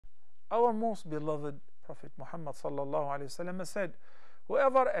Our most beloved Prophet Muhammad sallallahu alaihi wasallam said,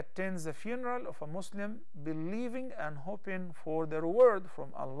 whoever attends the funeral of a Muslim believing and hoping for the reward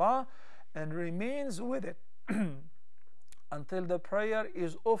from Allah and remains with it until the prayer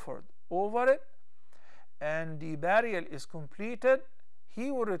is offered over it and the burial is completed,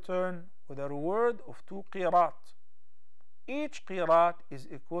 he will return with a reward of 2 qirat. Each qirat is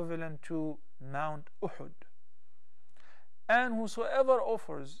equivalent to Mount Uhud. And whosoever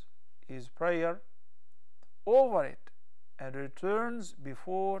offers his prayer over it and returns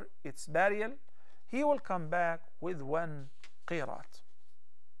before its burial, he will come back with 1 qirat.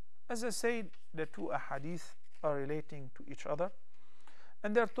 As I said, the 2 ahadith are relating to each other,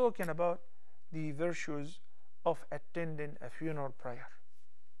 and they're talking about the virtues of attending a funeral prayer.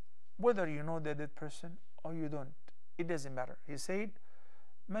 Whether you know the dead person or you don't, it doesn't matter. He said,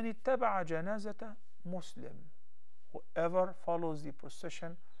 من اتبع جنازة مسلم, whoever follows the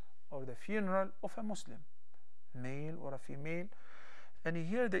procession or the funeral of a Muslim, male or a female. And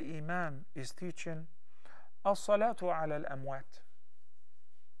here the Imam is teaching الصلاة على الأموات.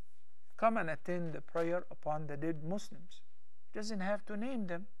 Come and attend the prayer upon the dead Muslims. Doesn't have to name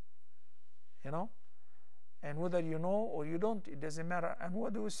them, you know. And whether you know or you don't, it doesn't matter. And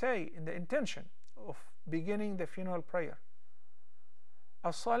what do we say in the intention of beginning the funeral prayer?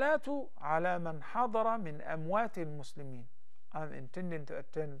 الصلاة على من حضر من أموات المسلمين. I'm intending to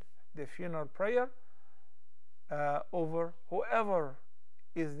attend the funeral prayer over whoever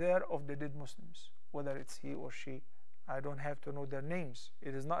is there of the dead Muslims, whether it's he or she. I don't have to know their names.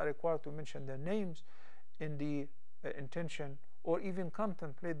 It is not required to mention their names in the intention, or even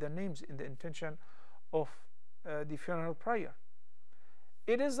contemplate their names in the intention of the funeral prayer.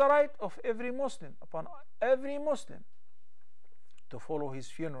 It is the right of every Muslim, upon every Muslim, to follow his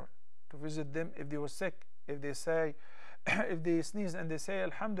funeral, to visit them if they were sick, if they say, if they sneeze and they say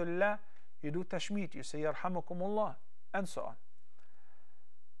Alhamdulillah, you do tashmeet, you say Yarhamukumullah, and so on.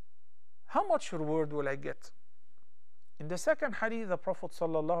 How much reward will I get? In the second hadith, the Prophet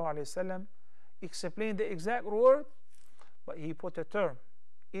ﷺ explained the exact reward, but he put a term,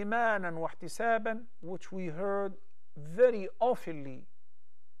 imanan wa ihtisaban, which we heard very oftenly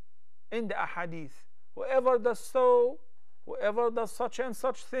in the ahadith. Whoever does so, whoever does such and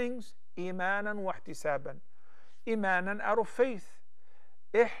such things, imanan wa ihtisaban. Imanan, out of faith.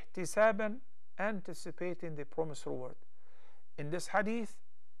 Ihtisaban, anticipating the promised reward. In this hadith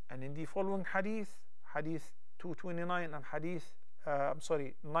and in the following hadith, hadith 229 and hadith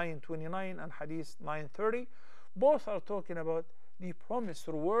 929 and hadith 930, both are talking about the promised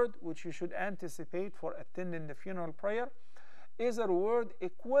reward which you should anticipate for attending the funeral prayer is a reward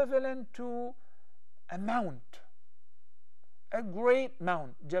equivalent to a mount, a great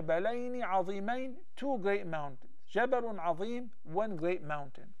mount. Jabalaini azimain, 2 great mountains. Jabalun azim, 1 great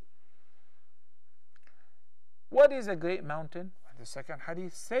mountain. What is a great mountain? The second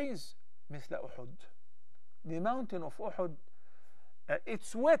hadith says مثل أحد. The mountain of Uhud,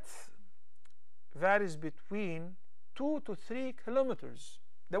 its width varies between 2 to 3 kilometers,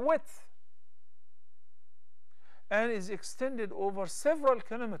 the width, and is extended over several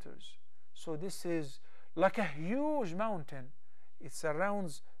kilometers. So this is like a huge mountain. It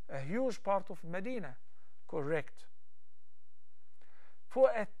surrounds a huge part of Medina. Correct. For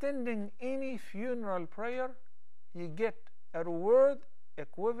attending any funeral prayer, you get a reward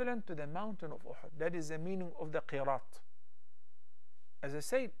equivalent to the mountain of Uhud. That is the meaning of the qirat. As I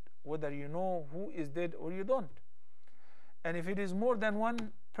said, whether you know who is dead or you don't. And if it is more than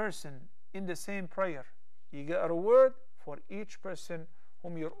 1 person in the same prayer, you get a reward for each person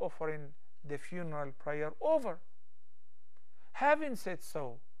whom you're offering the funeral prayer over. Having said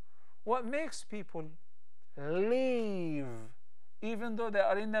so, what makes people leave, even though they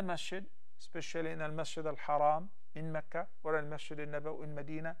are in the masjid, especially in al-Masjid al-Haram in Mecca or al-Masjid al-Nabawi in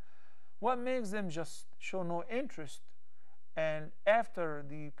Medina, what makes them just show no interest, and after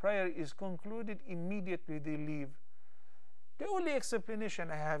the prayer is concluded, immediately they leave? The only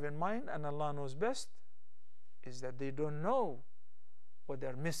explanation I have in mind, and Allah knows best, is that they don't know what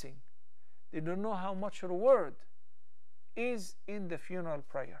they're missing. They don't know how much reward is in the funeral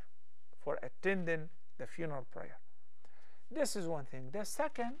prayer, for attending the funeral prayer. This is one thing. The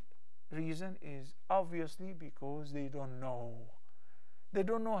second reason is obviously because they don't know. They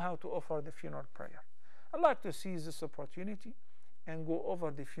don't know how to offer the funeral prayer. I'd like to seize this opportunity and go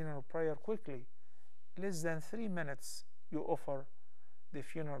over the funeral prayer quickly. Less than 3 minutes you offer the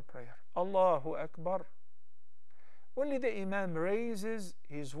funeral prayer. Allahu Akbar. Only the Imam raises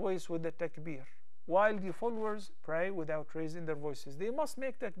his voice with the takbir, while the followers pray without raising their voices. They must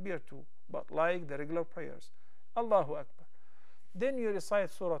make takbir too, but like the regular prayers. Allahu Akbar. Then you recite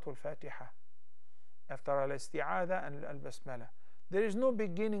Surah Al-Fatiha after al-isti'adha and al-basmala. There is no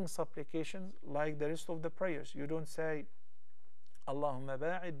beginning supplications like the rest of the prayers. You don't say Allahumma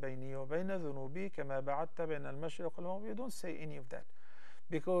ba'id bayni wa bayna dhunubi kama ba'adta bayna al-mashriq wal-maghrib. You don't say any of that,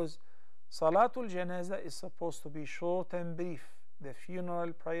 because Salatul Janaza is supposed to be short and brief. The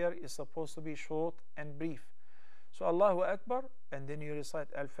funeral prayer is supposed to be short and brief. So Allahu Akbar, and then you recite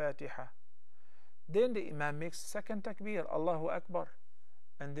Al-Fatiha. Then the Imam makes second takbir, Allahu Akbar,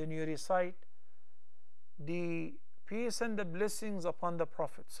 and then you recite the peace and the blessings upon the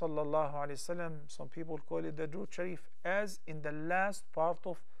Prophet sallallahu alaihi wasallam. Some people call it the Durud Sharif, as in the last part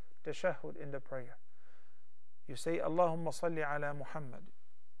of tashahhud in the prayer. You say Allahumma salli ala Muhammad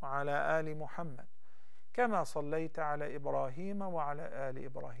wa ala ali Muhammad kama sallaita ala Ibrahim wa ala ali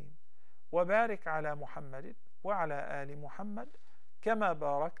Ibrahim wa barik ala Muhammadin wa ala ali Muhammad kama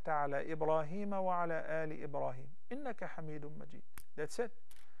barakta ala Ibrahim wa ala ali Ibrahim innaka Hamidun Majid. That's it.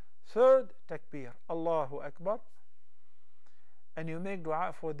 Third takbir, Allahu Akbar, and you make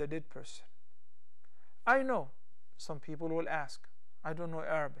dua for the dead person. I know some people will ask, I don't know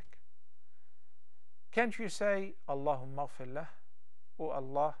Arabic. Can't you say Allahumma ghfir lah, oh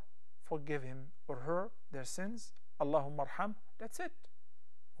Allah, forgive him or her their sins, Allahumma arham? That's it.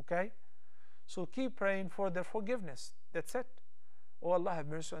 Okay? So keep praying for their forgiveness. That's it. Oh Allah, have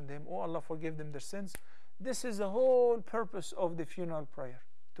mercy on them. Oh Allah, forgive them their sins. This is the whole purpose of the funeral prayer,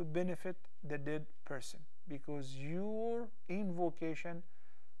 to benefit the dead person, because your invocation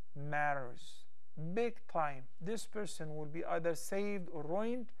matters big time. This person will be either saved or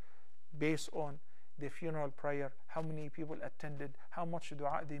ruined based on the funeral prayer, how many people attended, how much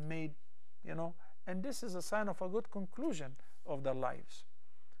dua they made, you know, and this is a sign of a good conclusion of their lives.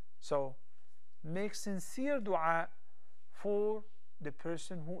 So make sincere dua for the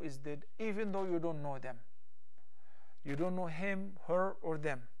person who is dead, even though you don't know them. You don't know him, her, or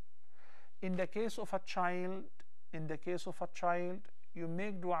them. In the case of a child, you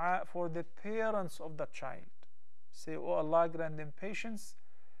make dua for the parents of the child. Say, oh Allah, grant them patience,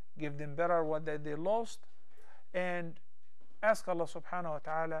 give them better what they lost, and ask Allah subhanahu wa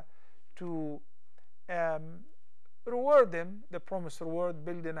ta'ala to reward them, the promised reward,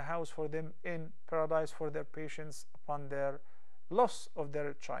 building a house for them in paradise for their patience upon their loss of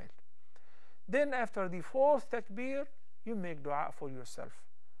their child. Then after the fourth takbir, you make dua for yourself.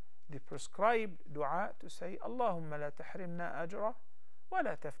 The prescribed dua to say, Allahumma la tahrimna ajra wa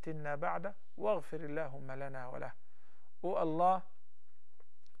la taftinna ba'da waghfir Allahumma lana wa lah. O Allah,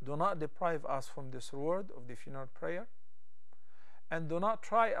 do not deprive us from this reward of the funeral prayer, and do not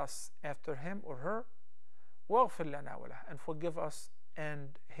try us after him or her, waghfir lana wa lah, and forgive us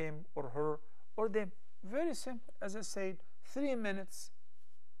and him or her or them. Very simple. As I said, 3 minutes,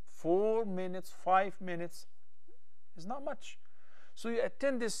 4 minutes, 5 minutes is not much. So you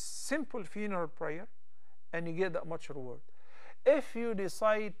attend this simple funeral prayer and you get that much reward. If you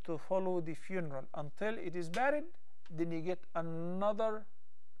decide to follow the funeral until it is buried, then you get another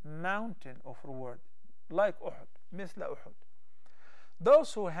mountain of reward, like Uhud, مثل Uhud.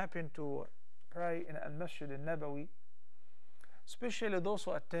 Those who happen to pray in Al-Masjid Al-Nabawi, especially those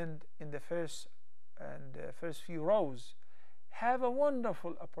who attend in the first few rows, have a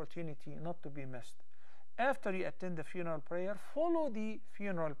wonderful opportunity not to be missed. After you attend the funeral prayer, follow the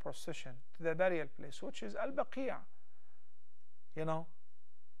funeral procession to the burial place, which is Al-Baqi', you know,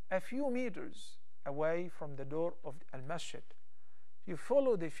 a few meters away from the door of Al-Masjid. You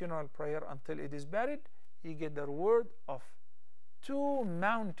follow the funeral prayer until it is buried, you get the reward of 2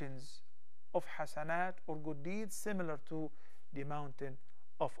 mountains of hasanat or good deeds similar to the mountain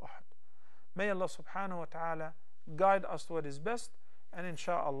of Uhud. May Allah subhanahu wa ta'ala guide us to what is best, and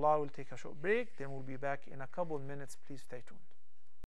inshallah we'll take a short break, then we'll be back in a couple minutes. Please stay tuned.